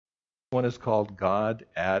One is called God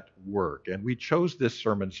at Work. And we chose this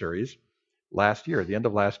sermon series last year, at the end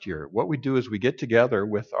of last year. What we do is we get together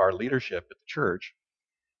with our leadership at the church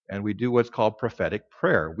and we do what's called prophetic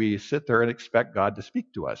prayer. We sit there and expect God to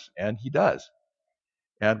speak to us, and He does.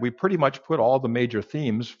 And we pretty much put all the major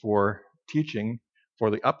themes for teaching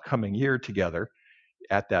for the upcoming year together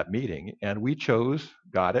at that meeting. And we chose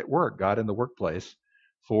God at Work, God in the workplace,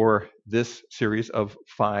 for this series of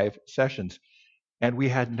 5 sessions. And we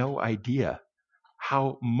had no idea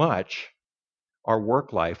how much our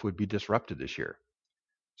work life would be disrupted this year.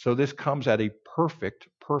 So this comes at a perfect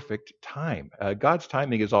time. God's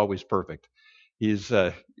timing is always perfect. He's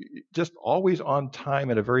just always on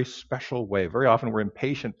time in a very special way. Very often we're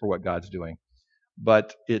impatient for what God's doing.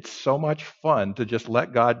 But it's so much fun to just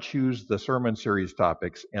let God choose the sermon series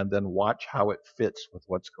topics and then watch how it fits with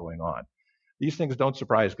what's going on. These things don't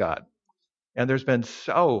surprise God. And there's been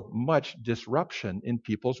so much disruption in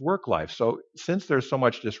people's work life. So since there's so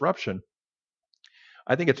much disruption,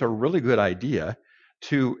 I think it's a really good idea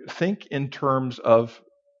to think in terms of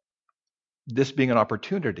this being an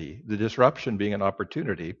opportunity, the disruption being an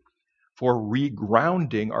opportunity for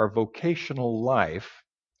regrounding our vocational life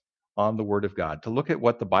on the Word of God, to look at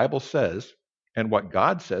what the Bible says and what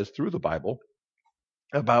God says through the Bible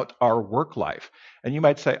about our work life. And you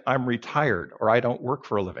might say, I'm retired or I don't work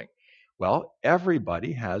for a living. Well,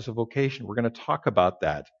 everybody has a vocation. We're going to talk about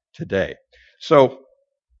that today. So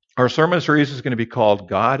our sermon series is going to be called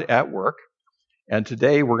God at Work. And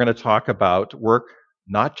today we're going to talk about work,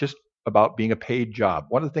 not just about being a paid job.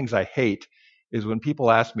 One of the things I hate is when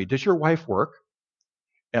people ask me, does your wife work?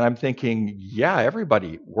 And I'm thinking, yeah,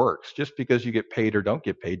 everybody works. Just because you get paid or don't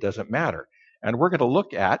get paid doesn't matter. And we're going to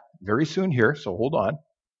look at, very soon here, so hold on,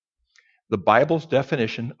 the Bible's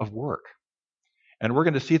definition of work. And we're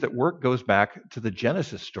going to see that work goes back to the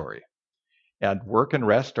Genesis story. And work and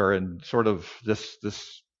rest are in sort of this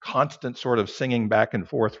constant sort of singing back and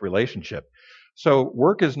forth relationship. So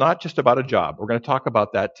work is not just about a job. We're going to talk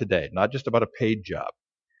about that today, not just about a paid job.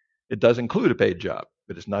 It does include a paid job,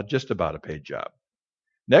 but it's not just about a paid job.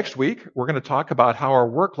 Next week, we're going to talk about how our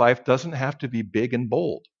work life doesn't have to be big and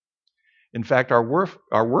bold. In fact, our work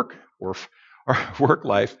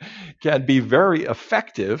life can be very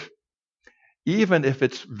effective, even if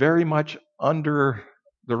it's very much under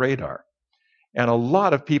the radar. And a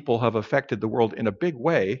lot of people have affected the world in a big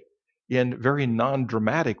way, in very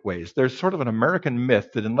non-dramatic ways. There's sort of an American myth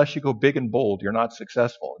that unless you go big and bold, you're not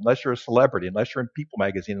successful. Unless you're a celebrity, unless you're in People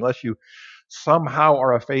magazine, unless you somehow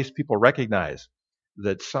are a face people recognize,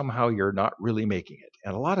 that somehow you're not really making it.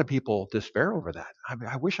 And a lot of people despair over that.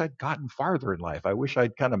 I wish I'd gotten farther in life. I wish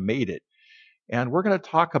I'd kind of made it. And we're going to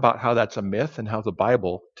talk about how that's a myth and how the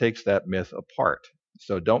Bible takes that myth apart.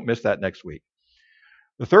 So don't miss that next week.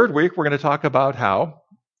 The third week, we're going to talk about how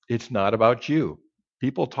it's not about you.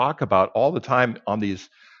 People talk about all the time on these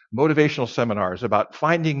motivational seminars about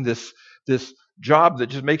finding this job that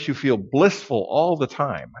just makes you feel blissful all the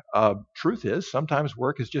time. Truth is, sometimes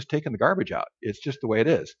work is just taking the garbage out. It's just the way it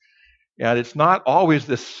is. And it's not always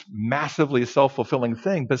this massively self-fulfilling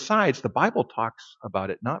thing. Besides, the Bible talks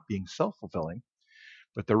about it not being self-fulfilling,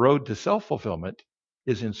 but the road to self-fulfillment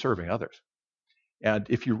is in serving others. And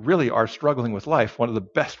if you really are struggling with life, one of the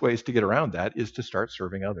best ways to get around that is to start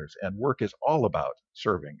serving others. And work is all about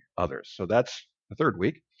serving others. So that's the third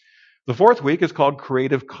week. The fourth week is called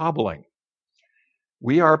creative cobbling.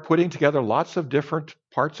 We are putting together lots of different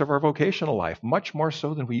parts of our vocational life, much more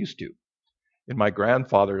so than we used to. In my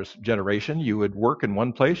grandfather's generation, you would work in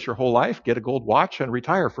one place your whole life, get a gold watch, and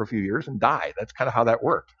retire for a few years and die. That's kind of how that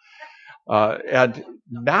worked. And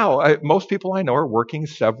now, most people I know are working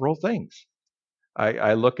several things.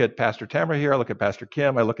 I look at Pastor Tamara here, I look at Pastor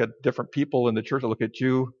Kim, I look at different people in the church, I look at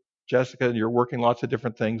you, Jessica, and you're working lots of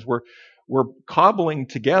different things. We're cobbling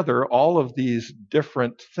together all of these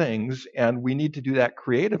different things, and we need to do that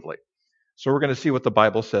creatively. So we're going to see what the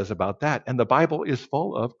Bible says about that. And the Bible is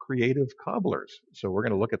full of creative cobblers. So we're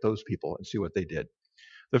going to look at those people and see what they did.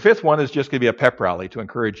 The fifth one is just going to be a pep rally to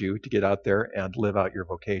encourage you to get out there and live out your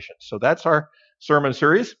vocation. So that's our sermon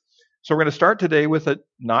series. So we're going to start today with it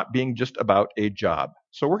not being just about a job.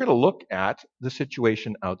 So we're going to look at the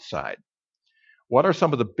situation outside. What are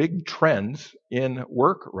some of the big trends in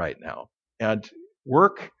work right now? And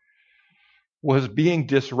work was being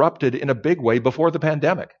disrupted in a big way before the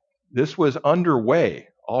pandemic. This was underway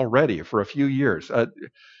already for a few years.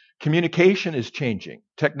 Communication is changing.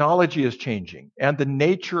 Technology is changing. And the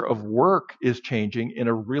nature of work is changing in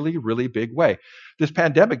a really, really big way. This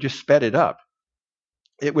pandemic just sped it up.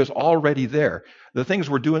 It was already there. The things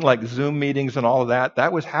we're doing like Zoom meetings and all of that,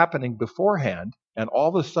 that was happening beforehand. And all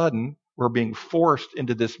of a sudden, We're being forced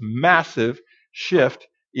into this massive shift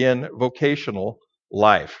in vocational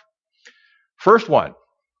life. First one,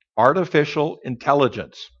 artificial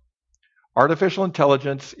intelligence. Artificial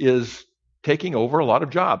intelligence is taking over a lot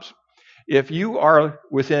of jobs. If you are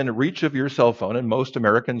within reach of your cell phone, and most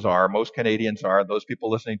Americans are, most Canadians are, those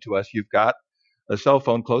people listening to us, you've got a cell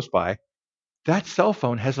phone close by, that cell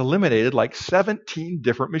phone has eliminated like 17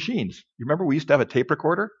 different machines. You remember we used to have a tape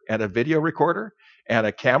recorder and a video recorder and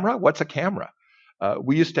a camera? What's a camera?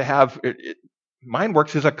 We used to have, mine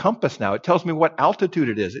works as a compass now. It tells me what altitude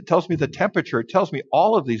it is. It tells me the temperature. It tells me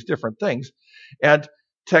all of these different things. And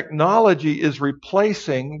technology is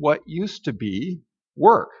replacing what used to be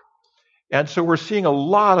work. And so we're seeing a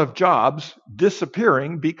lot of jobs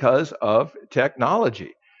disappearing because of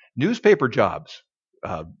technology. Newspaper jobs.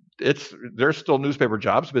 There's still newspaper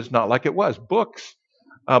jobs, but it's not like it was. Books.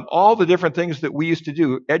 All the different things that we used to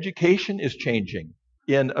do. Education is changing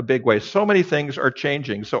in a big way. So many things are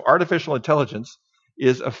changing. So artificial intelligence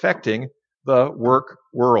is affecting the work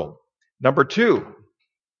world. Number two,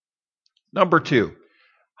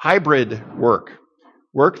 hybrid work.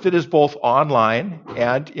 Work that is both online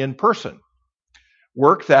and in person.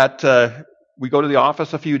 Work that we go to the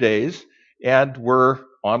office a few days and we're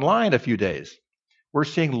online a few days. We're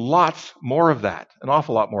seeing lots more of that, an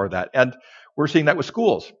awful lot more of that. And we're seeing that with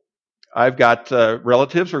schools. I've got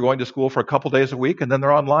relatives who are going to school for a couple days a week, and then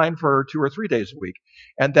they're online for 2 or 3 days a week.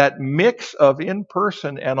 And that mix of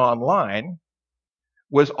in-person and online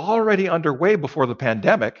was already underway before the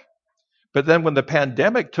pandemic. But then when the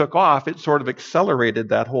pandemic took off, it sort of accelerated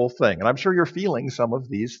that whole thing. And I'm sure you're feeling some of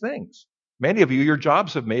these things. Many of you, your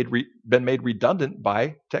jobs have been made redundant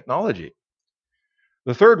by technology.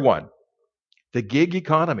 The third one, the gig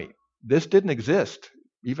economy. This didn't exist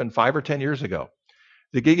even 5 or 10 years ago.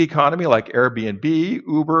 The gig economy like Airbnb,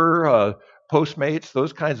 Uber, Postmates,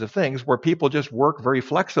 those kinds of things where people just work very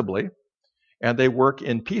flexibly and they work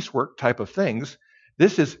in piecework type of things.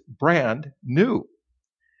 This is brand new.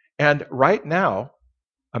 And right now,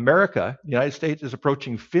 America, the United States, is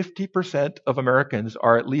approaching 50% of Americans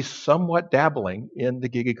are at least somewhat dabbling in the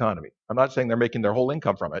gig economy. I'm not saying they're making their whole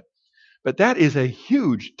income from it, but that is a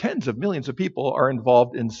huge, tens of millions of people are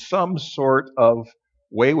involved in some sort of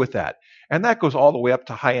way with that. And that goes all the way up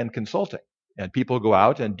to high-end consulting. And people go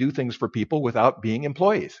out and do things for people without being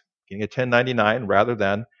employees, getting a 1099 rather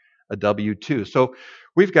than a W-2. So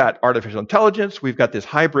we've got artificial intelligence, we've got this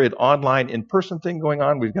hybrid online in-person thing going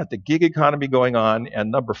on, we've got the gig economy going on,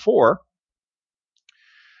 and number 4,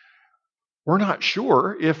 we're not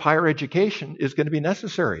sure if higher education is going to be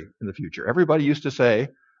necessary in the future. Everybody used to say,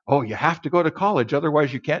 oh, you have to go to college,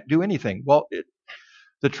 otherwise you can't do anything. Well,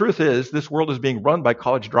 the truth is this world is being run by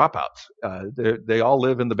college dropouts. They all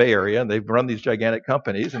live in the Bay Area, and they've run these gigantic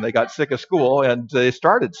companies, and they got sick of school, and they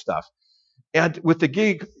started stuff. And with the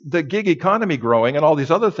gig economy growing and all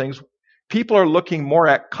these other things, people are looking more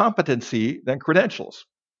at competency than credentials.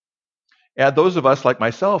 And those of us like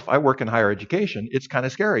myself, I work in higher education, it's kind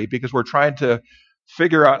of scary because we're trying to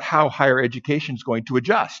figure out how higher education is going to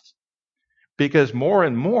adjust. Because more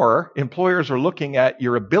and more employers are looking at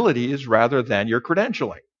your abilities rather than your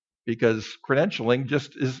credentialing. Because credentialing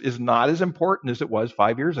just is not as important as it was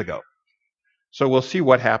 5 years ago. So we'll see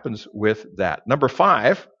what happens with that. Number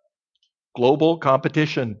 5, global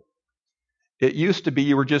competition. It used to be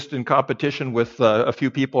you were just in competition with a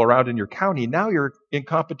few people around in your county. Now you're in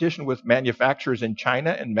competition with manufacturers in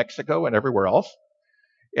China and Mexico and everywhere else.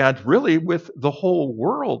 And really with the whole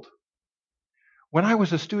world. When I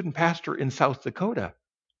was a student pastor in South Dakota,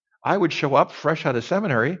 I would show up fresh out of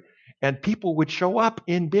seminary, and people would show up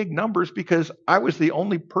in big numbers because I was the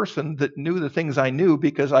only person that knew the things I knew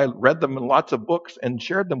because I read them in lots of books and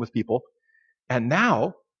shared them with people. And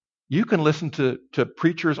now you can listen to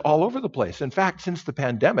preachers all over the place. In fact, since the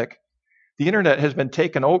pandemic, the internet has been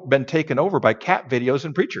taken over by cat videos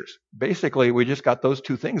and preachers. Basically, we just got those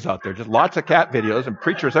two things out there, just lots of cat videos and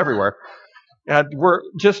preachers everywhere. And we're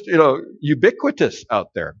just, ubiquitous out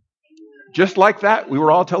there. Just like that, we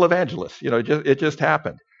were all televangelists. It just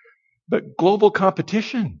happened. But global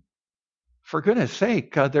competition, for goodness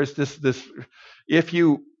sake, there's this. If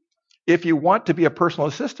you want to be a personal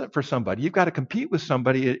assistant for somebody, you've got to compete with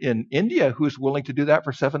somebody in India who's willing to do that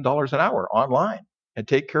for $7 an hour online and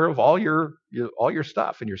take care of all your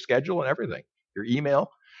stuff and your schedule and everything, your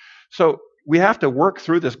email. So we have to work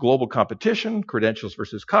through this global competition, credentials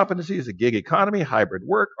versus competencies, a gig economy, hybrid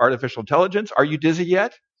work, artificial intelligence. Are you dizzy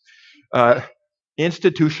yet?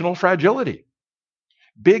 Institutional fragility.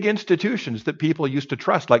 Big institutions that people used to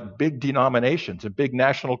trust, like big denominations and big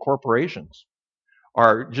national corporations,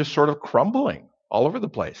 are just sort of crumbling all over the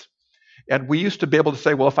place. And we used to be able to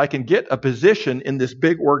say, well, if I can get a position in this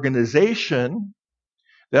big organization,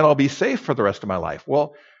 then I'll be safe for the rest of my life.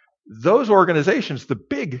 Well, those organizations, the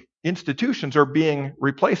big institutions, are being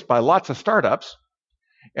replaced by lots of startups.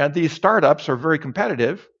 And these startups are very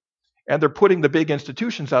competitive, and they're putting the big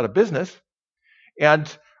institutions out of business.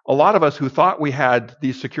 And a lot of us who thought we had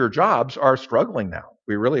these secure jobs are struggling now.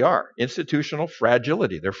 We really are. Institutional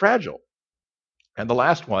fragility. They're fragile. And the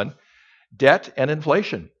last one, debt and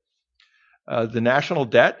inflation. The national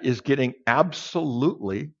debt is getting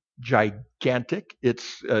absolutely gigantic.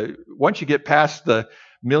 It's once you get past the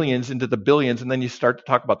millions into the billions, and then you start to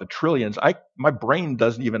talk about the trillions. My brain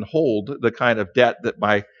doesn't even hold the kind of debt that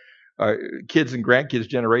my kids and grandkids'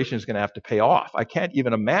 generation is going to have to pay off. I can't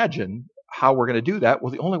even imagine how we're going to do that.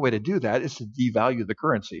 Well, the only way to do that is to devalue the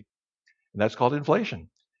currency, and that's called inflation.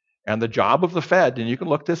 And the job of the Fed, and you can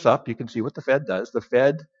look this up, you can see what the Fed does. The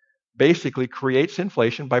Fed basically creates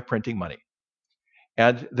inflation by printing money.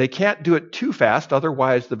 And they can't do it too fast,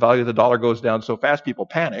 otherwise the value of the dollar goes down so fast people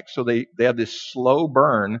panic. So they have this slow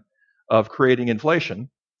burn of creating inflation.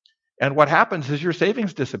 And what happens is your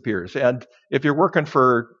savings disappears. And if you're working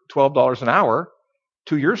for $12 an hour,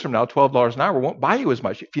 2 years from now, $12 an hour won't buy you as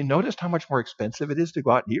much. If you noticed how much more expensive it is to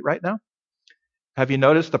go out and eat right now? Have you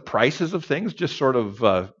noticed the prices of things just sort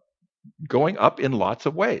of going up in lots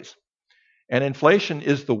of ways? And inflation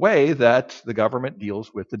is the way that the government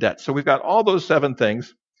deals with the debt. So we've got all those 7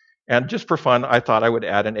 things. And just for fun, I thought I would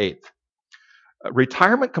add an 8th.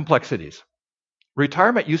 Retirement complexities.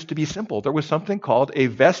 Retirement used to be simple. There was something called a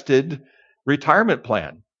vested retirement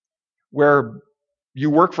plan, where you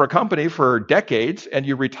work for a company for decades and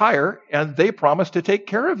you retire, and they promise to take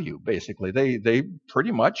care of you, basically. They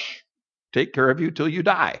pretty much take care of you till you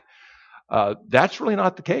die. That's really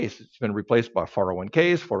not the case. It's been replaced by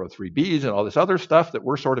 401ks, 403bs, and all this other stuff that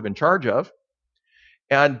we're sort of in charge of.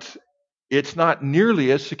 And it's not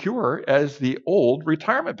nearly as secure as the old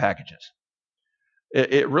retirement packages.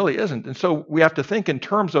 It really isn't. And so we have to think in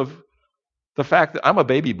terms of the fact that I'm a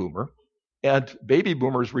baby boomer, and baby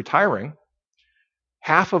boomers retiring,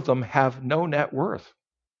 half of them have no net worth.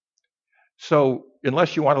 So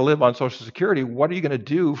unless you want to live on Social Security, what are you going to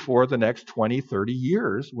do for the next 20, 30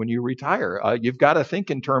 years when you retire? You've got to think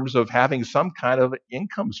in terms of having some kind of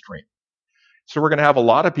income stream. So we're going to have a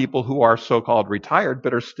lot of people who are so-called retired,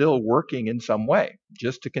 but are still working in some way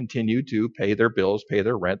just to continue to pay their bills, pay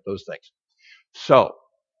their rent, those things. So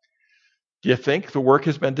do you think the work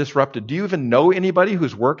has been disrupted? Do you even know anybody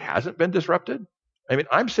whose work hasn't been disrupted? I mean,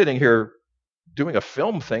 I'm sitting here doing a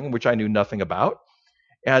film thing, which I knew nothing about.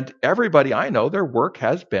 And everybody I know, their work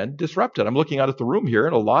has been disrupted. I'm looking out at the room here,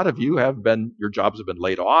 and a lot of you your jobs have been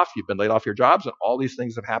laid off. You've been laid off your jobs, and all these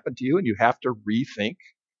things have happened to you, and you have to rethink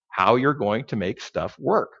how you're going to make stuff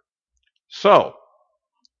work. So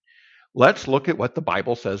let's look at what the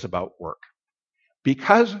Bible says about work.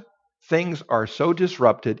 Because things are so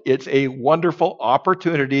disrupted, it's a wonderful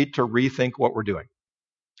opportunity to rethink what we're doing.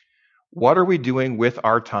 What are we doing with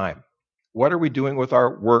our time? What are we doing with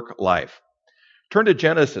our work life? Turn to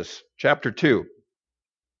Genesis chapter 2.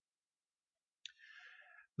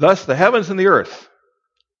 Thus the heavens and the earth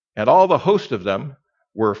and all the host of them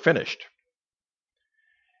were finished.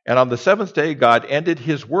 And on the 7th day God ended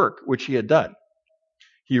his work which he had done.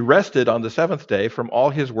 He rested on the 7th day from all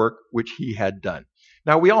his work which he had done.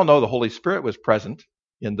 Now we all know the Holy Spirit was present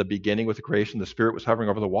in the beginning with the creation. The Spirit was hovering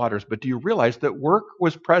over the waters. But do you realize that work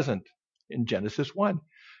was present in Genesis 1?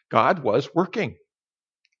 God was working.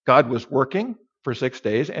 God was working for 6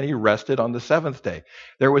 days, and he rested on the 7th day.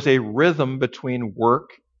 There was a rhythm between work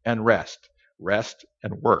and rest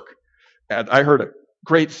and work. And I heard a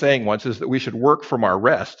great saying once is that we should work from our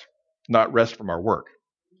rest, not rest from our work.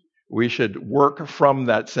 We should work from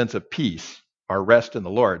that sense of peace, our rest in the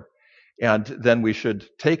Lord, and then we should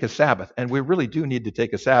take a Sabbath. And we really do need to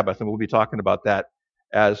take a Sabbath, and we'll be talking about that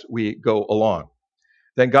as we go along.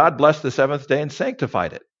 Then God blessed the 7th day and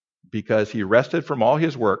sanctified it, because he rested from all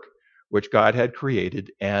his work which God had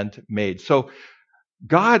created and made. So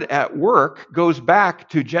God at work goes back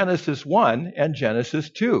to Genesis 1 and Genesis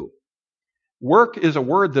 2. Work is a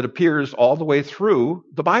word that appears all the way through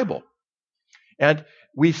the Bible. And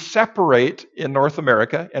we separate in North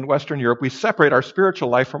America and Western Europe, we separate our spiritual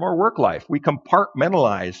life from our work life. We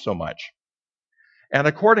compartmentalize so much. And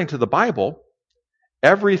according to the Bible,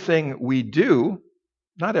 everything we do,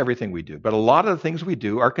 not everything we do, but a lot of the things we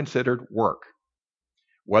do are considered work,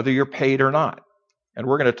 whether you're paid or not. And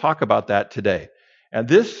we're going to talk about that today. And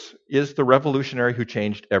this is the revolutionary who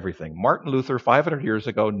changed everything. Martin Luther, 500 years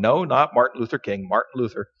ago, no, not Martin Luther King, Martin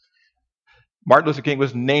Luther, Martin Luther King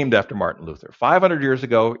was named after Martin Luther. 500 years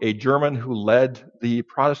ago, a German who led the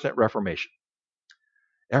Protestant Reformation.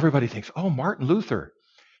 Everybody thinks, oh, Martin Luther,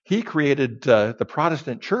 he created the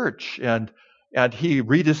Protestant church and he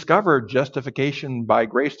rediscovered justification by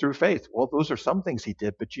grace through faith. Well, those are some things he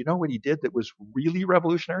did, but you know what he did that was really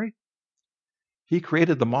revolutionary? He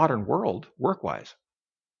created the modern world work-wise.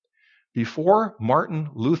 Before Martin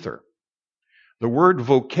Luther, the word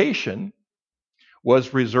vocation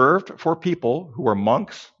was reserved for people who were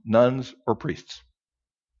monks, nuns, or priests.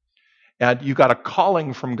 And you got a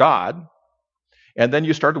calling from God, and then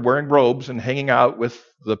you started wearing robes and hanging out with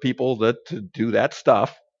the people that do that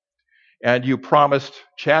stuff, and you promised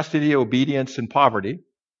chastity, obedience, and poverty.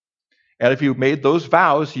 And if you made those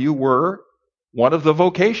vows, you were one of the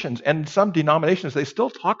vocations. And in some denominations, they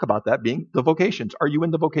still talk about that being the vocations. Are you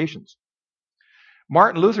in the vocations?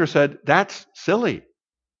 Martin Luther said, that's silly.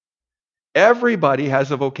 Everybody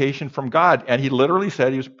has a vocation from God. And he literally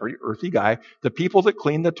said, he was a pretty earthy guy, the people that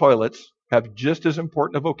clean the toilets have just as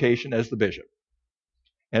important a vocation as the bishop.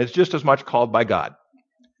 And it's just as much called by God.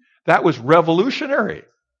 That was revolutionary.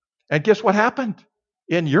 And guess what happened?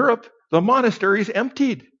 In Europe, the monasteries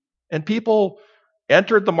emptied and people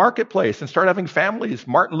entered the marketplace and started having families.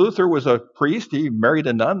 Martin Luther was a priest. He married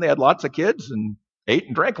a nun. They had lots of kids and ate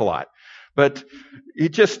and drank a lot. But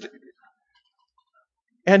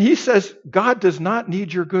and he says, God does not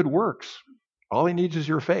need your good works. All he needs is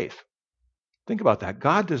your faith. Think about that.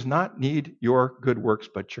 God does not need your good works,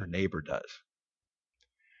 but your neighbor does.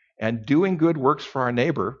 And doing good works for our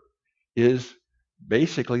neighbor is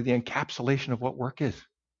basically the encapsulation of what work is.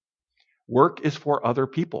 Work is for other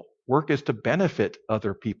people. Work is to benefit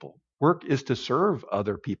other people. Work is to serve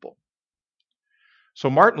other people. So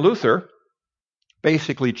Martin Luther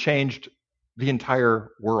basically changed the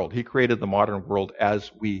entire world. He created the modern world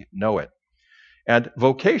as we know it. And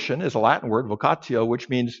vocation is a Latin word, vocatio, which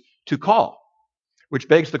means to call, which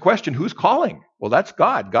begs the question, who's calling? Well, that's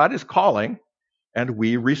God. God is calling, and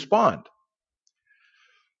we respond.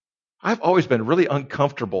 I've always been really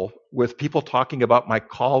uncomfortable with people talking about my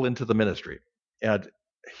call into the ministry. And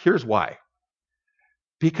here's why.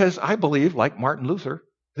 Because I believe, like Martin Luther,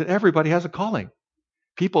 that everybody has a calling.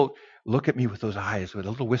 People look at me with those eyes with a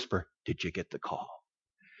little whisper, did you get the call?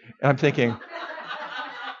 And I'm thinking,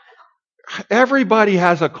 everybody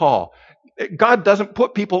has a call. God doesn't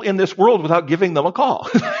put people in this world without giving them a call.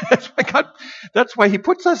 That's why he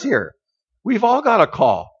puts us here. We've all got a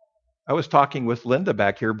call. I was talking with Linda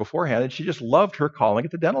back here beforehand, and she just loved her calling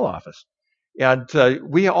at the dental office. And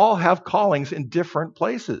we all have callings in different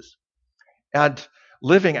places. And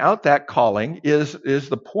living out that calling is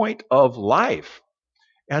the point of life.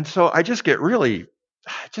 And so I just get really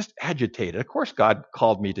just agitated. Of course, God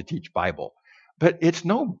called me to teach Bible, but it's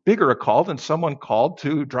no bigger a call than someone called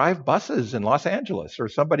to drive buses in Los Angeles, or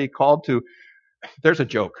somebody called to, there's a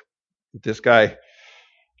joke. This guy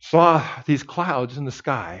saw these clouds in the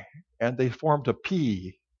sky, and they formed a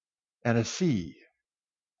P and a C.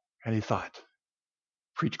 And he thought,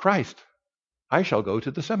 preach Christ. I shall go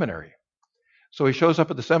to the seminary. So he shows up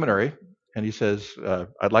at the seminary, and he says,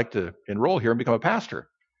 I'd like to enroll here and become a pastor.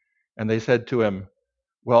 And they said to him,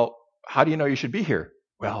 well, how do you know you should be here?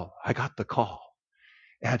 Well, I got the call.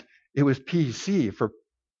 And it was PC for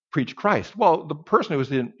preach Christ. Well, the person who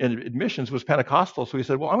was in admissions was Pentecostal, so he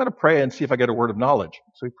said, well, I'm going to pray and see if I get a word of knowledge.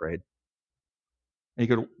 So he prayed. And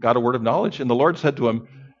he got a word of knowledge, and the Lord said to him,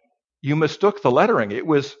 you mistook the lettering. It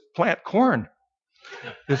was plant corn.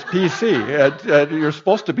 It's PC. And you're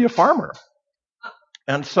supposed to be a farmer.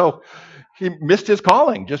 And so he missed his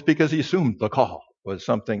calling just because he assumed the call was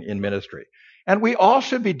something in ministry. And we all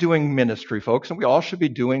should be doing ministry, folks, and we all should be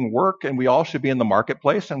doing work, and we all should be in the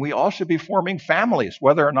marketplace, and we all should be forming families,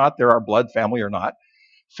 whether or not they're our blood family or not.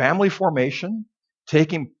 Family formation,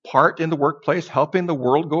 taking part in the workplace, helping the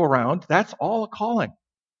world go around, that's all a calling.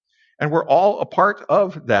 And we're all a part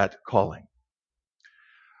of that calling.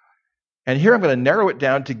 And here I'm going to narrow it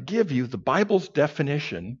down to give you the Bible's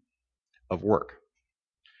definition of work.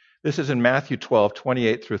 This is in Matthew 12,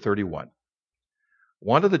 28 through 31.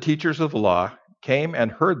 One of the teachers of the law came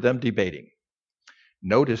and heard them debating.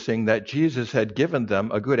 Noticing that Jesus had given them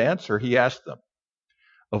a good answer, he asked them,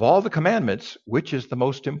 of all the commandments, which is the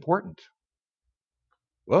most important?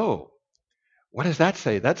 Whoa, what does that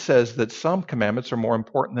say? That says that some commandments are more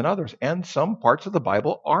important than others, and some parts of the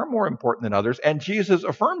Bible are more important than others, and Jesus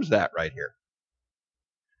affirms that right here.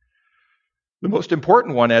 The most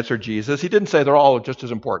important one, answered Jesus. He didn't say they're all just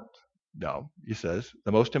as important. No, he says,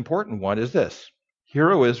 the most important one is this.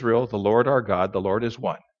 Hear, O Israel, the Lord our God, the Lord is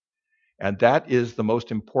one. And that is the most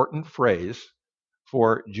important phrase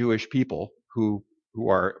for Jewish people who who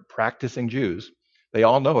are practicing Jews, they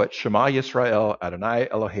all know it. Shema Yisrael, Adonai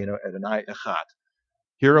Eloheinu, Adonai Echad.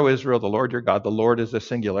 Hear, O Israel, the Lord your God, the Lord is a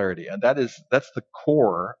singularity. And that's the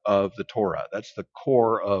core of the Torah. That's the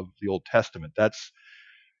core of the Old Testament. That's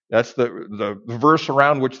the verse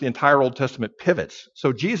around which the entire Old Testament pivots.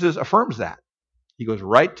 So Jesus affirms that. He goes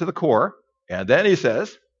right to the core, and then he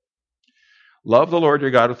says, love the Lord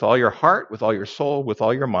your God with all your heart, with all your soul, with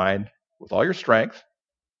all your mind, with all your strength.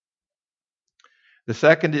 The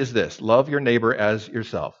second is this, love your neighbor as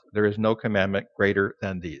yourself. There is no commandment greater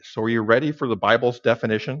than these. So are you ready for the Bible's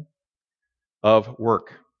definition of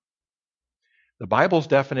work? The Bible's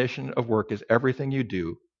definition of work is everything you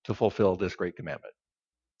do to fulfill this great commandment.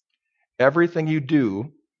 Everything you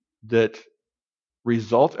do that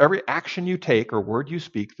results, every action you take or word you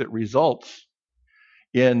speak that results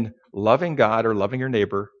in loving God or loving your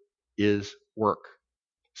neighbor is work.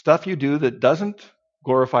 Stuff you do that doesn't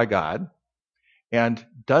glorify God and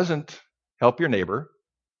doesn't help your neighbor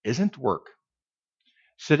isn't work.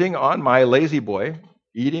 Sitting on my lazy boy,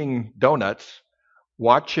 eating donuts,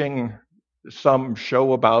 watching some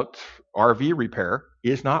show about RV repair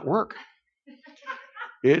is not work.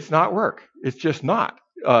 It's not work. It's just not.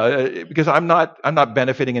 Because I'm not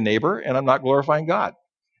benefiting a neighbor and I'm not glorifying God.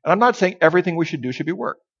 And I'm not saying everything we should do should be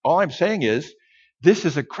work. All I'm saying is this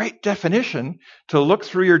is a great definition to look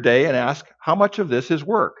through your day and ask how much of this is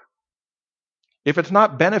work. If it's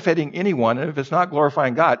not benefiting anyone and if it's not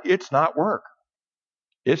glorifying God, it's not work.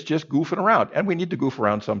 It's just goofing around. And we need to goof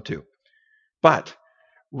around some too. But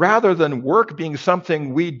rather than work being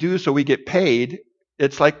something we do so we get paid,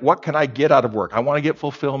 it's like, what can I get out of work? I want to get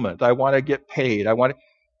fulfillment. I want to get paid.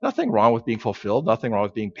 Nothing wrong with being fulfilled. Nothing wrong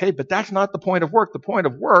with being paid. But that's not the point of work. The point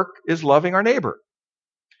of work is loving our neighbor.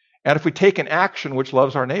 And if we take an action which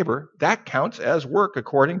loves our neighbor, that counts as work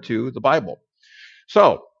according to the Bible.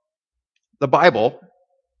 So, the Bible,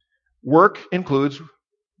 work includes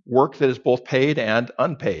work that is both paid and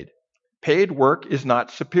unpaid. Paid work is not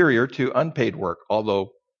superior to unpaid work,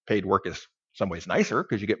 although paid work is in some ways nicer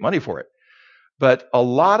because you get money for it. But a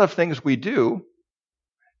lot of things we do,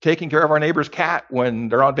 taking care of our neighbor's cat when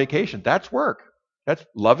they're on vacation, that's work. That's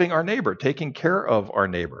loving our neighbor, taking care of our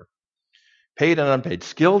neighbor. Paid and unpaid,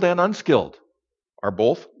 skilled and unskilled are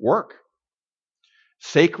both work.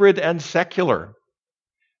 Sacred and secular.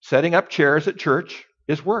 Setting up chairs at church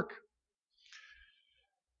is work.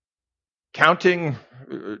 Counting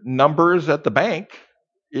numbers at the bank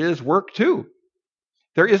is work too.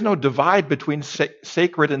 There is no divide between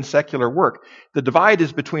sacred and secular work. The divide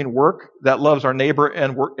is between work that loves our neighbor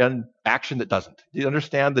and work and action that doesn't. Do you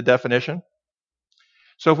understand the definition?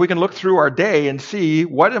 So if we can look through our day and see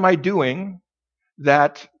what am I doing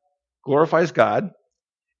that glorifies God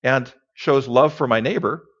and shows love for my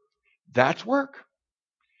neighbor, that's work.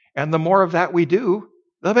 And the more of that we do,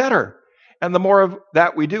 the better. And the more of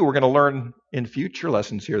that we do, we're going to learn in future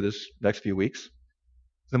lessons here this next few weeks,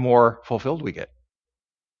 the more fulfilled we get.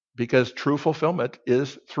 Because true fulfillment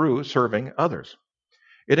is through serving others.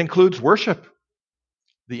 It includes worship.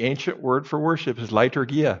 The ancient word for worship is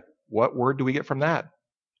liturgia. What word do we get from that?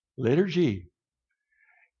 Liturgy.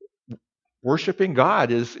 Worshiping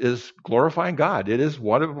God is glorifying God. It is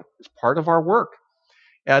part of our work.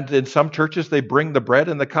 And in some churches, they bring the bread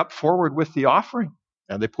and the cup forward with the offering,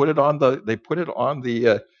 and they put it on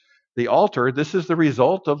the altar. This is the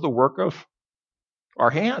result of the work of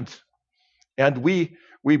our hands, and we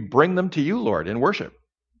bring them to you, Lord, in worship.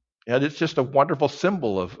 And it's just a wonderful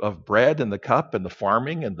symbol of bread and the cup and the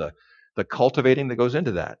farming and the cultivating that goes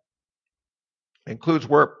into that. It includes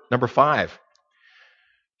work. Number 5,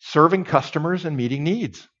 serving customers and meeting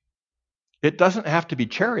needs. It doesn't have to be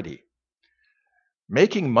charity.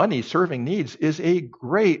 Making money serving needs is a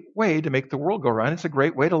great way to make the world go round. It's a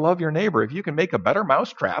great way to love your neighbor. If you can make a better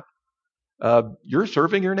mousetrap, you're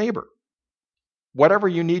serving your neighbor. Whatever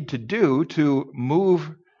you need to do to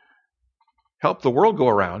help the world go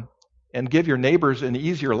around and give your neighbors an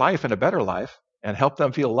easier life and a better life and help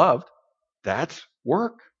them feel loved, that's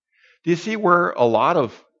work. Do you see where a lot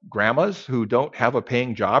of grandmas who don't have a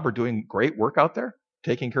paying job are doing great work out there?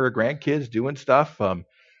 Taking care of grandkids, doing stuff.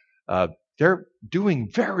 They're doing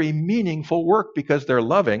very meaningful work because they're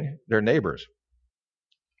loving their neighbors.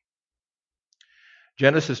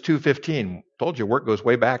 Genesis 2:15 told you work goes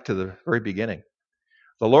way back to the very beginning.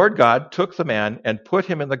 The Lord God took the man and put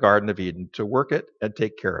him in the Garden of Eden to work it and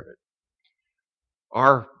take care of it.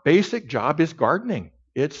 Our basic job is gardening.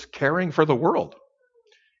 It's caring for the world.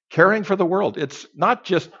 Caring for the world. It's not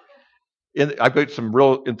just, I've got some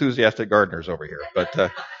real enthusiastic gardeners over here,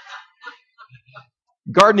 but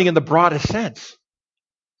gardening in the broadest sense.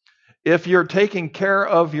 If you're taking care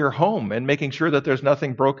of your home and making sure that there's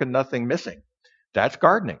nothing broken, nothing missing, that's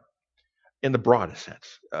gardening in the broadest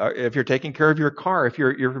sense. If you're taking care of your car, if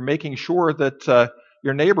you're making sure that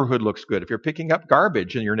your neighborhood looks good, if you're picking up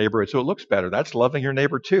garbage in your neighborhood so it looks better, that's loving your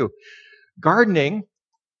neighbor too. Gardening,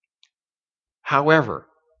 however,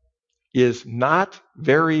 is not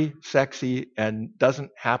very sexy and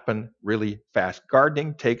doesn't happen really fast.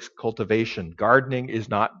 Gardening takes cultivation. Gardening is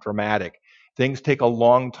not dramatic. Things take a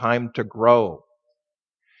long time to grow.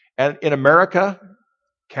 And in America,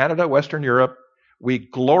 Canada, Western Europe, we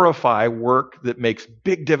glorify work that makes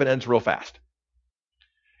big dividends real fast.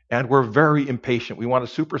 And we're very impatient. We want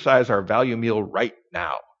to supersize our value meal right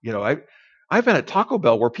now. I've been at Taco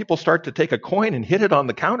Bell where people start to take a coin and hit it on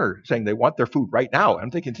the counter saying they want their food right now.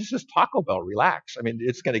 I'm thinking, this is Taco Bell, relax. I mean,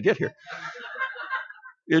 it's going to get here.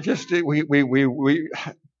 Do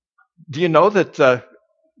you know that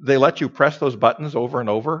they let you press those buttons over and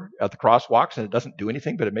over at the crosswalks and it doesn't do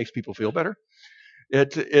anything, but it makes people feel better?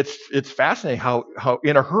 It's fascinating how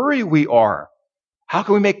in a hurry we are. How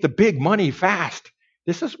can we make the big money fast?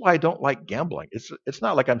 This is why I don't like gambling. It's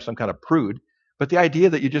not like I'm some kind of prude, but the idea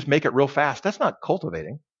that you just make it real fast, that's not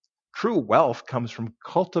cultivating. True wealth comes from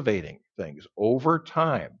cultivating things over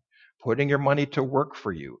time, putting your money to work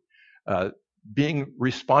for you, being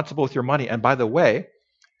responsible with your money. And by the way,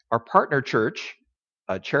 our partner church,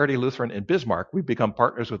 Charity Lutheran in Bismarck, we've become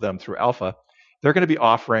partners with them through Alpha. They're going to be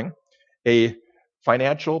offering a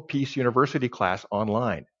Financial Peace University class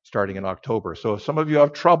online starting in October. So if some of you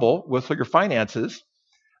have trouble with your finances,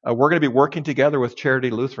 we're going to be working together with Charity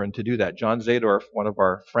Lutheran to do that. John Zadorf, one of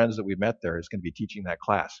our friends that we met there, is going to be teaching that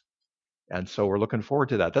class. And so we're looking forward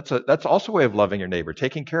to that. That's also a way of loving your neighbor,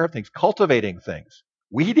 taking care of things, cultivating things.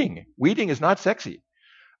 Weeding is not sexy,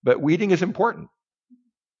 but weeding is important.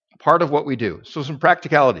 Part of what we do. So some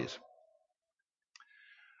practicalities.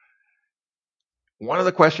 One of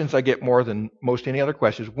the questions I get more than most any other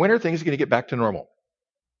question is, when are things going to get back to normal?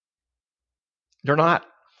 They're not.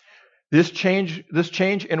 This change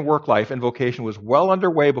in work life and vocation was well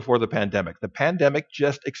underway before the pandemic. The pandemic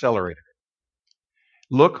just accelerated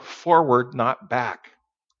it. Look forward, not back.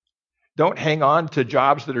 Don't hang on to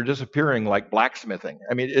jobs that are disappearing like blacksmithing.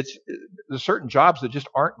 I mean, there's certain jobs that just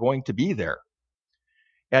aren't going to be there.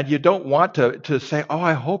 And you don't want to say, oh,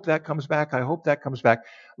 I hope that comes back. I hope that comes back.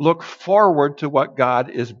 Look forward to what God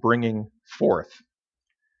is bringing forth.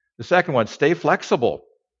 The second one, stay flexible.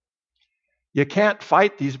 You can't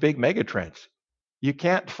fight these big megatrends. You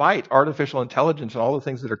can't fight artificial intelligence and all the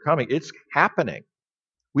things that are coming. It's happening.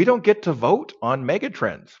 We don't get to vote on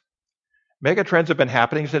megatrends. Megatrends have been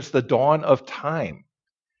happening since the dawn of time.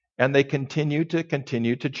 And they continue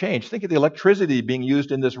to change. Think of the electricity being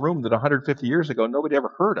used in this room that 150 years ago nobody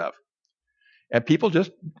ever heard of. And people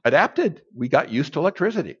just adapted. We got used to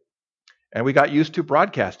electricity. And we got used to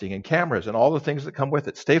broadcasting and cameras and all the things that come with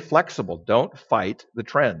it. Stay flexible. Don't fight the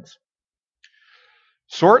trends.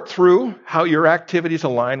 Sort through how your activities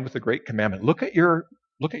align with the Great Commandment. Look at your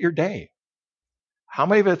day. How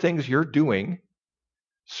many of the things you're doing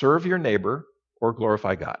serve your neighbor or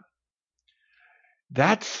glorify God?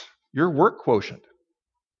 That's your work quotient.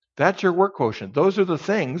 That's your work quotient. Those are the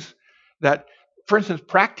things that, for instance,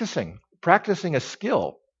 practicing a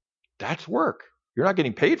skill, that's work. You're not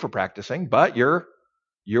getting paid for practicing, but you're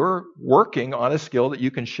working on a skill that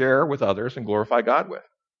you can share with others and glorify God with.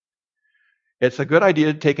 It's a good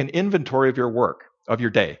idea to take an inventory of your work, of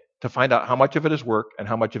your day, to find out how much of it is work and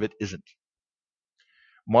how much of it isn't.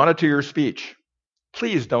 Monitor your speech.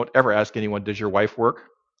 Please don't ever ask anyone, does your wife work?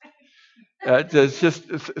 Or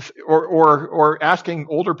asking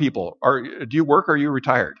older people, do you work or are you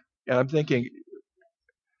retired? And I'm thinking,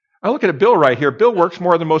 I look at a Bill right here. Bill works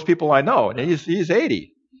more than most people I know, and he's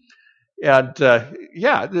 80. And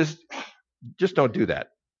just don't do that.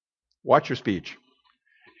 Watch your speech.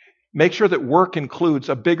 Make sure that work includes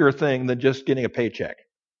a bigger thing than just getting a paycheck.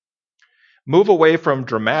 Move away from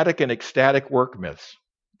dramatic and ecstatic work myths.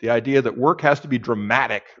 The idea that work has to be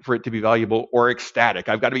dramatic for it to be valuable, or ecstatic.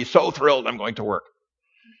 I've got to be so thrilled I'm going to work.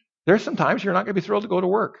 There's some times you're not going to be thrilled to go to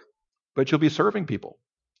work, but you'll be serving people.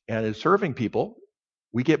 And in serving people,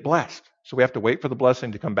 we get blessed. So we have to wait for the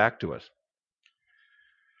blessing to come back to us.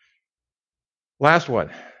 Last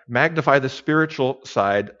one, magnify the spiritual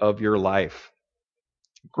side of your life.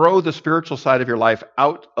 Grow the spiritual side of your life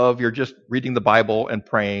out of your just reading the Bible and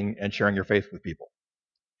praying and sharing your faith with people.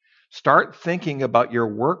 Start thinking about your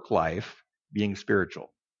work life being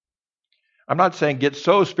spiritual. I'm not saying get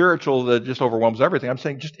so spiritual that it just overwhelms everything. I'm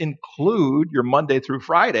saying just include your Monday through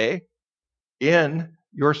Friday in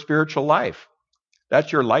your spiritual life.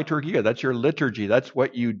 That's your liturgia. That's your liturgy. That's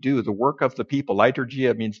what you do, the work of the people.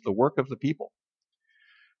 Liturgia means the work of the people.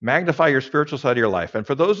 Magnify your spiritual side of your life. And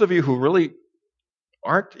for those of you who really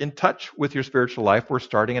aren't in touch with your spiritual life, we're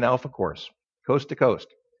starting an Alpha course, coast to coast,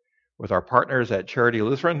 with our partners at Charity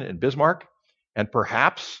Lutheran in Bismarck, and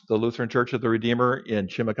perhaps the Lutheran Church of the Redeemer in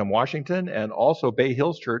Chimacum, Washington, and also Bay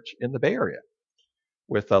Hills Church in the Bay Area,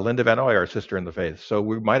 with Linda Van Oy, our sister in the faith. So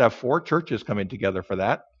we might have 4 churches coming together for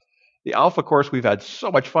that. The Alpha course, we've had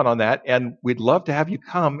so much fun on that, and we'd love to have you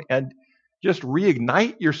come and just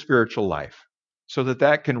reignite your spiritual life so that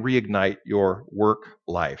that can reignite your work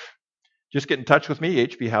life. Just get in touch with me,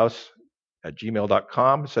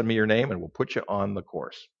 hbhouse@gmail.com. Send me your name, and we'll put you on the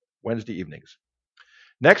course. Wednesday evenings.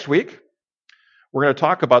 Next week, we're going to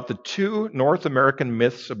talk about the 2 North American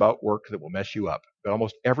myths about work that will mess you up. But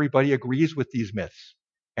almost everybody agrees with these myths,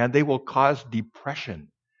 and they will cause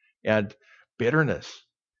depression and bitterness.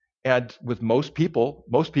 And with most people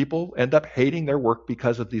end up hating their work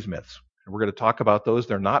because of these myths. And we're going to talk about those.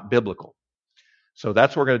 They're not biblical. So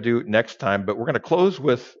that's what we're going to do next time. But we're going to close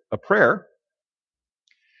with a prayer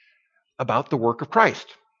about the work of Christ.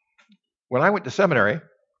 When I went to seminary,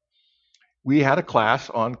 we had a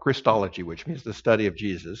class on Christology, which means the study of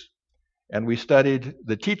Jesus. And we studied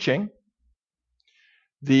the teaching,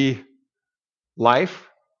 the life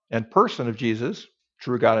and person of Jesus,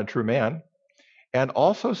 true God and true man, and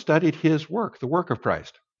also studied his work, the work of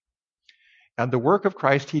Christ. And the work of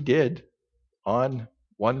Christ he did during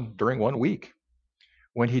 1 week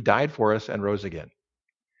when he died for us and rose again.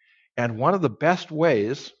 And one of the best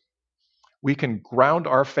ways we can ground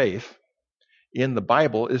our faith in the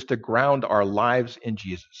Bible is to ground our lives in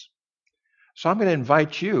Jesus. So I'm going to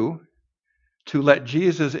invite you to let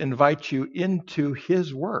Jesus invite you into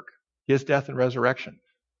his work, his death and resurrection.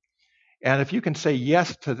 And if you can say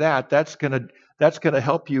yes to that, that's going to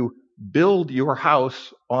help you build your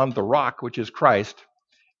house on the rock, which is Christ,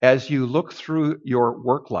 as you look through your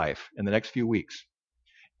work life in the next few weeks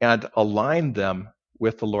and align them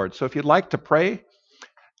with the Lord. So if you'd like to pray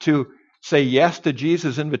to say yes to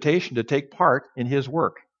Jesus' invitation to take part in his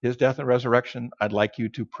work, his death and resurrection, I'd like you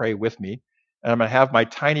to pray with me. And I'm going to have my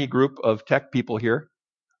tiny group of tech people here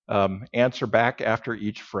answer back after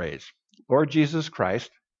each phrase. Lord Jesus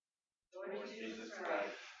Christ,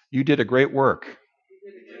 you did a great work.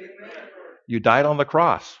 You died on the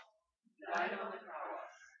cross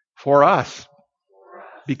for us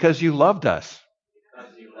because you loved us.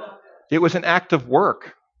 It was an act of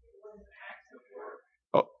work,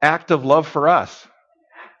 an act of love for us,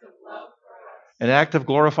 an act of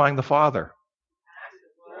glorifying the Father.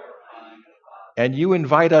 And you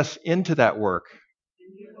invite us into that work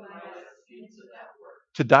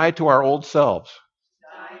to die to our old selves,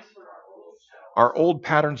 our old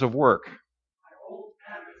patterns of work,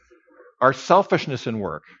 our selfishness in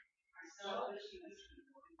work,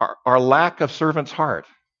 our lack of servant's heart.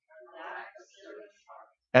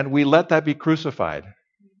 And we let that be crucified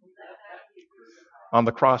on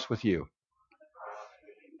the cross with you.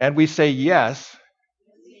 And we say yes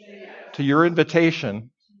to your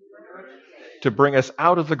invitation to bring us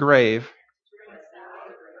out of the grave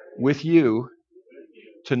with you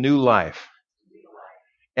to new life.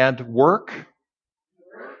 And work,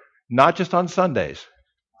 not just on Sundays,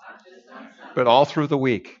 but all through the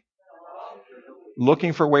week,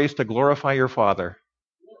 looking for ways to glorify your Father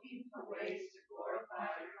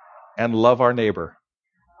and love our neighbor.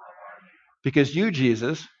 Because you,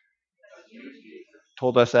 Jesus,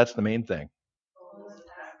 told us that's the main thing.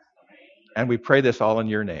 And we pray this all in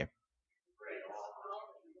your name.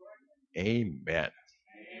 Amen.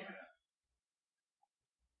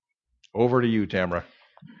 Over to you, Tamara.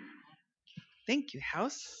 Thank you,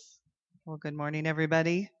 House. Well, good morning,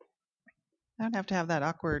 everybody. I don't have to have that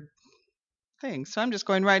awkward thing, so I'm just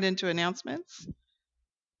going right into announcements.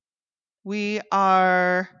 We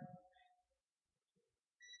are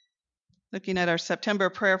looking at our September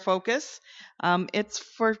prayer focus. It's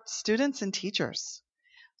for students and teachers.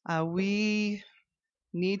 We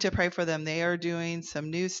need to pray for them. They are doing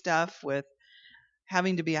some new stuff with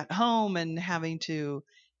having to be at home and having to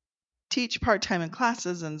teach part-time in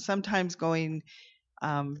classes and sometimes going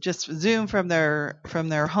just Zoom from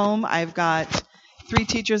their home. I've got 3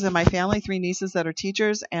 teachers in my family, 3 nieces that are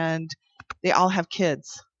teachers, and they all have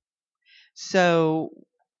kids. So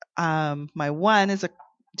my one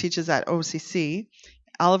teaches at OCC.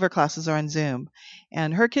 All of her classes are on Zoom.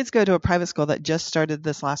 And her kids go to a private school that just started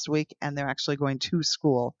this last week, and they're actually going to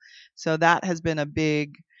school. So that has been a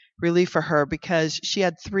big relief for her because she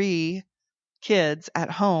had 3 kids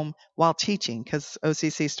at home while teaching because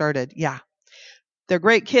OCC started. Yeah, they're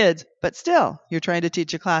great kids, but still, you're trying to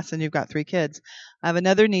teach a class and you've got 3 kids. I have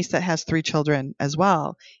another niece that has 3 children as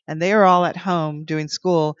well, and they are all at home doing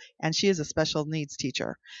school, and she is a special needs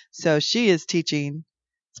teacher. So she is teaching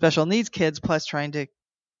special needs kids plus trying to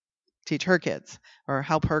teach her kids or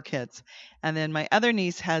help her kids. And then my other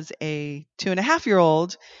niece has a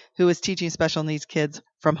 2.5-year-old who is teaching special needs kids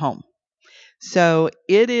from home. So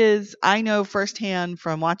it is, I know firsthand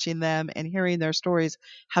from watching them and hearing their stories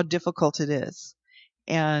how difficult it is.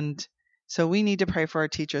 And so we need to pray for our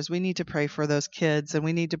teachers. We need to pray for those kids, and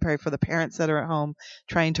we need to pray for the parents that are at home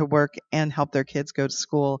trying to work and help their kids go to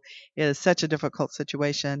school. It is such a difficult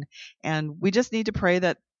situation. And we just need to pray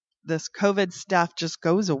that this COVID stuff just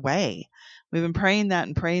goes away. We've been praying that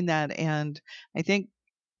and praying that. And I think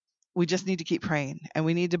we just need to keep praying, and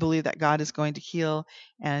we need to believe that God is going to heal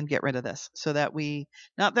and get rid of this so that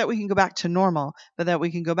not that we can go back to normal, but that we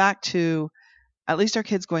can go back to at least our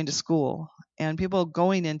kids going to school and people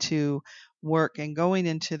going into work and going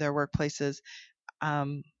into their workplaces,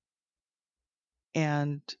 and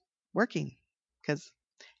working. Because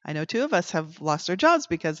I know 2 of us have lost our jobs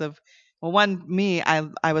because of, well, one, me,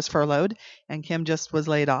 I was furloughed, and Kim just was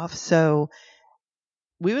laid off. So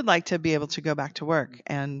we would like to be able to go back to work,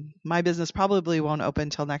 and my business probably won't open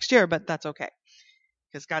until next year, but that's okay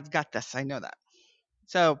because God's got this. I know that.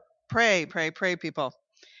 So pray, pray, pray, people.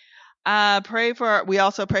 We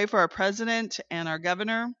also pray for our president and our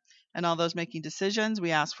governor and all those making decisions.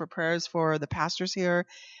 We ask for prayers for the pastors here,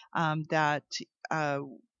 that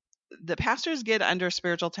the pastors get under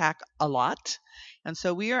spiritual attack a lot. And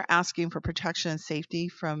so we are asking for protection and safety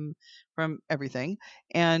from everything,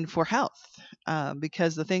 and for health,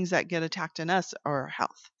 because the things that get attacked in us are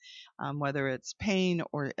health, whether it's pain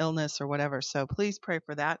or illness or whatever. So please pray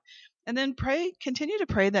for that. And then continue to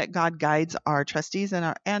pray that God guides our trustees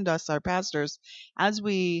and us, our pastors, as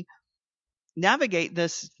we navigate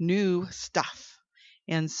this new stuff.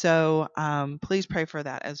 And so please pray for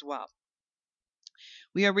that as well.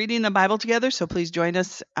 We are reading the Bible together, so please join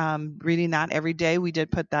us reading that every day. We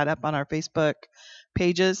did put that up on our Facebook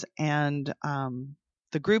pages and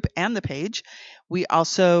the group and the page. We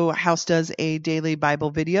also, House does a daily Bible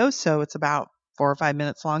video, so it's about 4 or 5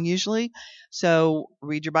 minutes long usually. So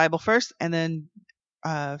read your Bible first and then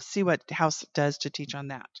see what House does to teach on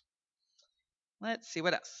that. Let's see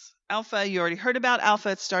what else. Alpha, you already heard about Alpha.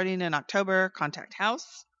 It's starting in October. Contact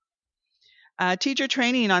House. Teacher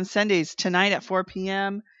training on Sundays tonight at 4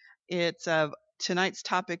 p.m. Tonight's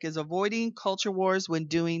topic is avoiding culture wars when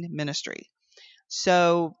doing ministry.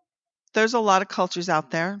 So there's a lot of cultures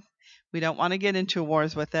out there. We don't want to get into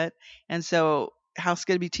wars with it. And so House is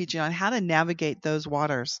going to be teaching on how to navigate those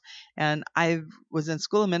waters. And I was in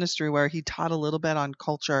school of ministry where he taught a little bit on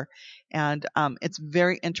culture, and it's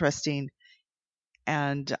very interesting.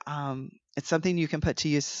 And it's something you can put to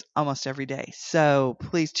use almost every day. So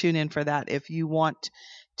please tune in for that. If you want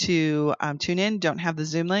to tune in, don't have the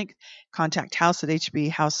Zoom link, contact House at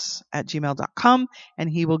hbhouse@gmail.com, and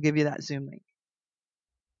he will give you that Zoom link.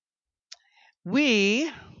 We,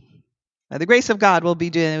 by the grace of God, will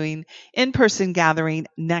be doing in-person gathering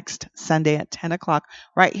next Sunday at 10 o'clock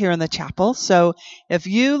right here in the chapel. So if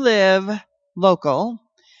you live local,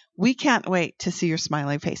 we can't wait to see your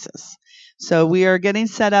smiling faces. So we are getting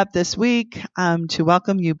set up this week to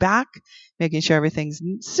welcome you back, making sure everything's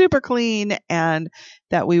super clean, and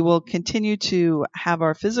that we will continue to have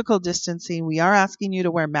our physical distancing. We are asking you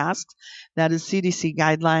to wear masks. That is CDC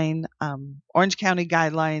guideline, Orange County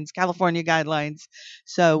guidelines, California guidelines.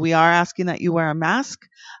 So we are asking that you wear a mask.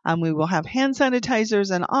 We will have hand sanitizers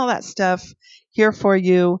and all that stuff here for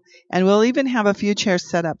you. And we'll even have a few chairs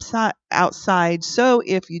set up outside. So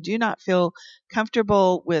if you do not feel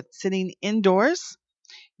comfortable with sitting indoors,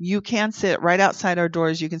 you can sit right outside our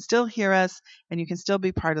doors. You can still hear us, and you can still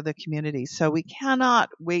be part of the community. So we cannot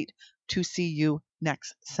wait to see you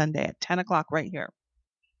next Sunday at 10 o'clock right here.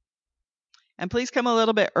 And please come a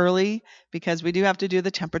little bit early because we do have to do the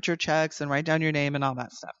temperature checks and write down your name and all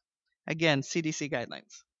that stuff. Again, CDC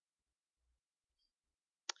guidelines.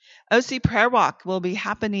 OC Prayer Walk will be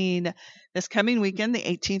happening this coming weekend, the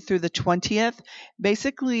 18th through the 20th.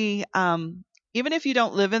 Basically, even if you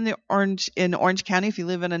don't live in Orange County, if you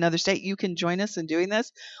live in another state, you can join us in doing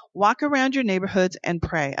this. Walk around your neighborhoods and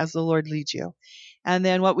pray as the Lord leads you. And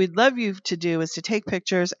then what we'd love you to do is to take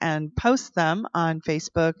pictures and post them on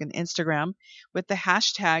Facebook and Instagram with the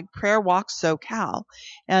hashtag PrayerWalkSoCal.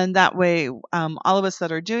 And that way, all of us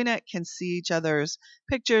that are doing it can see each other's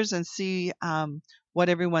pictures and see what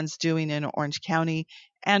everyone's doing in Orange County.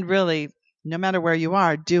 And really, no matter where you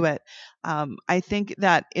are, do it. I think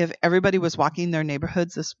that if everybody was walking their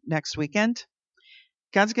neighborhoods this next weekend,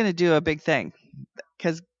 God's going to do a big thing.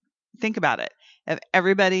 Because think about it. If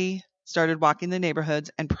everybody started walking the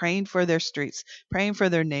neighborhoods and praying for their streets, praying for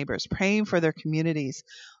their neighbors, praying for their communities,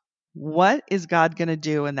 what is God going to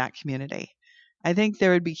do in that community? I think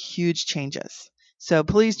there would be huge changes. So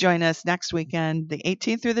please join us next weekend, the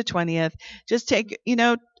 18th through the 20th. Just take,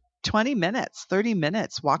 20 minutes, 30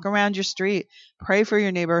 minutes, walk around your street, pray for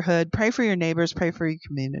your neighborhood, pray for your neighbors, pray for your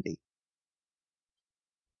community.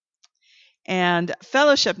 And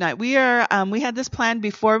fellowship night. We had this planned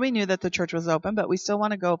before we knew that the church was open, but we still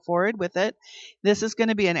want to go forward with it. This is going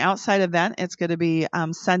to be an outside event. It's going to be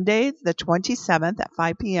Sunday, the 27th at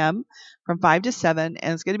 5 p.m. from 5 to 7.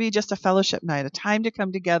 And it's going to be just a fellowship night, a time to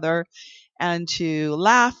come together and to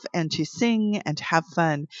laugh and to sing and to have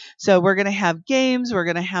fun. So we're going to have games. We're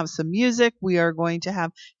going to have some music. We are going to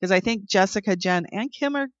have, because I think Jessica, Jen, and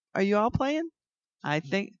Kim are you all playing? I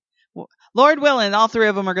think. Lord willing, all three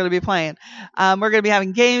of them are going to be playing. We're going to be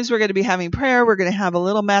having games. We're going to be having prayer. We're going to have a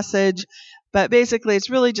little message. But basically, it's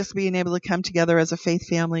really just being able to come together as a faith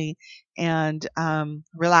family and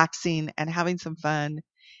relaxing and having some fun.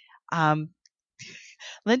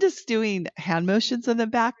 Linda's doing hand motions in the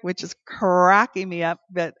back, which is cracking me up.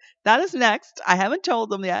 But that is next. I haven't told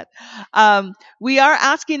them yet. We are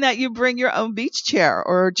asking that you bring your own beach chair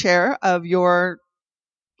or chair of your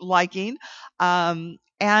liking. And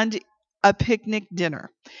a picnic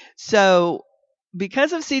dinner. So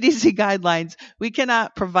because of CDC guidelines, we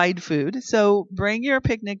cannot provide food. So bring your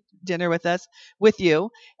picnic dinner with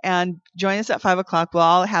you, and join us at 5 o'clock. We'll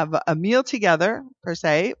all have a meal together, per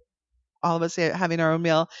se. All of us having our own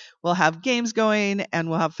meal. We'll have games going and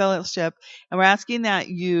we'll have fellowship. And we're asking that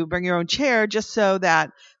you bring your own chair just so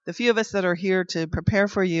that the few of us that are here to prepare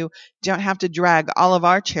for you don't have to drag all of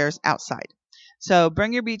our chairs outside. So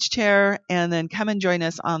bring your beach chair and then come and join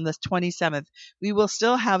us on the 27th. We will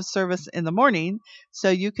still have service in the morning, so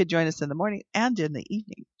you could join us in the morning and in the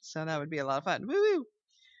evening. So that would be a lot of fun. Woo-hoo.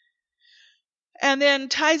 And then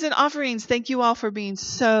tithes and offerings. Thank you all for being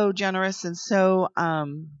so generous and so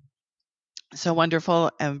wonderful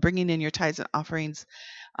and bringing in your tithes and offerings.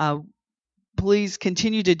 Please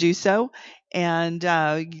continue to do so. And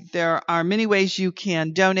there are many ways you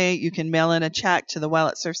can donate. You can mail in a check to the Well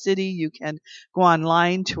at Surf City. You can go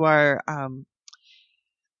online to our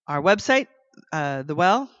website, the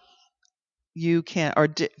Well. You can,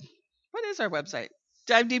 what is our website?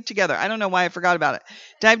 Dive Deep Together. I don't know why I forgot about it.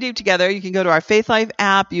 Dive Deep Together. You can go to our Faith Life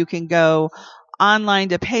app. You can go online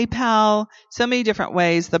to PayPal, so many different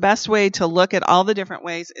ways. The best way to look at all the different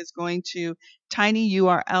ways is going to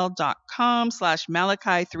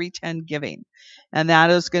tinyurl.com/Malachi310giving. And that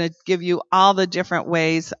is going to give you all the different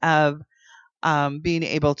ways of being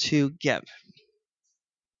able to give.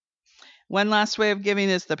 One last way of giving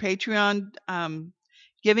is the Patreon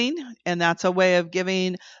giving, and that's a way of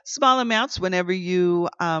giving small amounts whenever you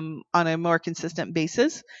on a more consistent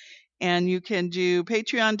basis. And you can do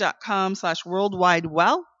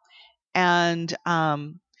patreon.com/worldwidewell. And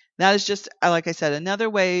that is just, like I said, another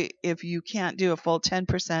way if you can't do a full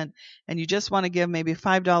 10% and you just want to give maybe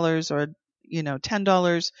 $5 or,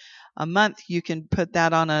 $10 a month, you can put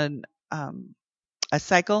that on a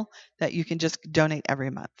cycle that you can just donate every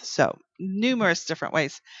month. So numerous different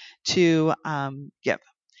ways to give.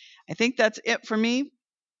 I think that's it for me.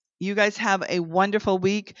 You guys have a wonderful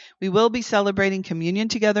week. We will be celebrating communion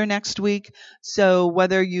together next week. So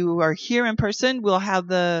whether you are here in person, we'll have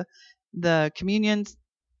the communion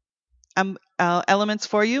elements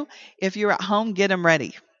for you. If you're at home, get them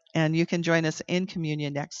ready. And you can join us in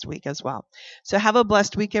communion next week as well. So have a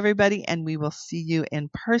blessed week, everybody. And we will see you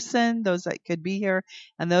in person, those that could be here.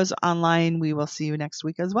 And those online, we will see you next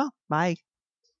week as well. Bye.